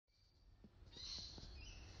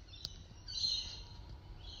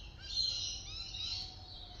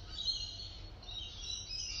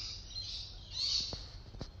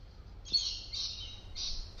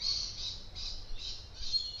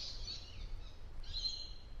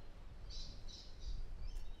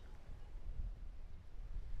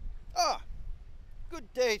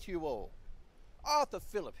day to you all. Arthur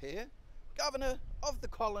Phillip here, Governor of the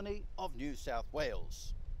colony of New South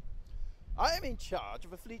Wales. I am in charge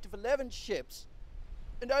of a fleet of 11 ships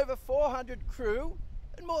and over 400 crew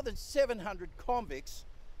and more than 700 convicts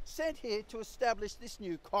sent here to establish this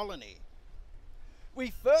new colony. We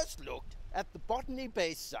first looked at the Botany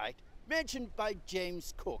Bay site mentioned by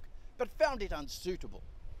James Cook, but found it unsuitable.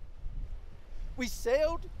 We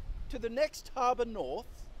sailed to the next harbour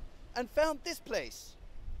north and found this place,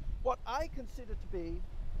 what I consider to be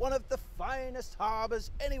one of the finest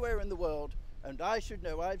harbours anywhere in the world, and I should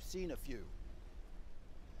know I've seen a few.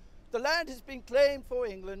 The land has been claimed for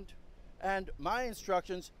England, and my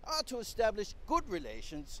instructions are to establish good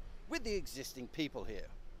relations with the existing people here.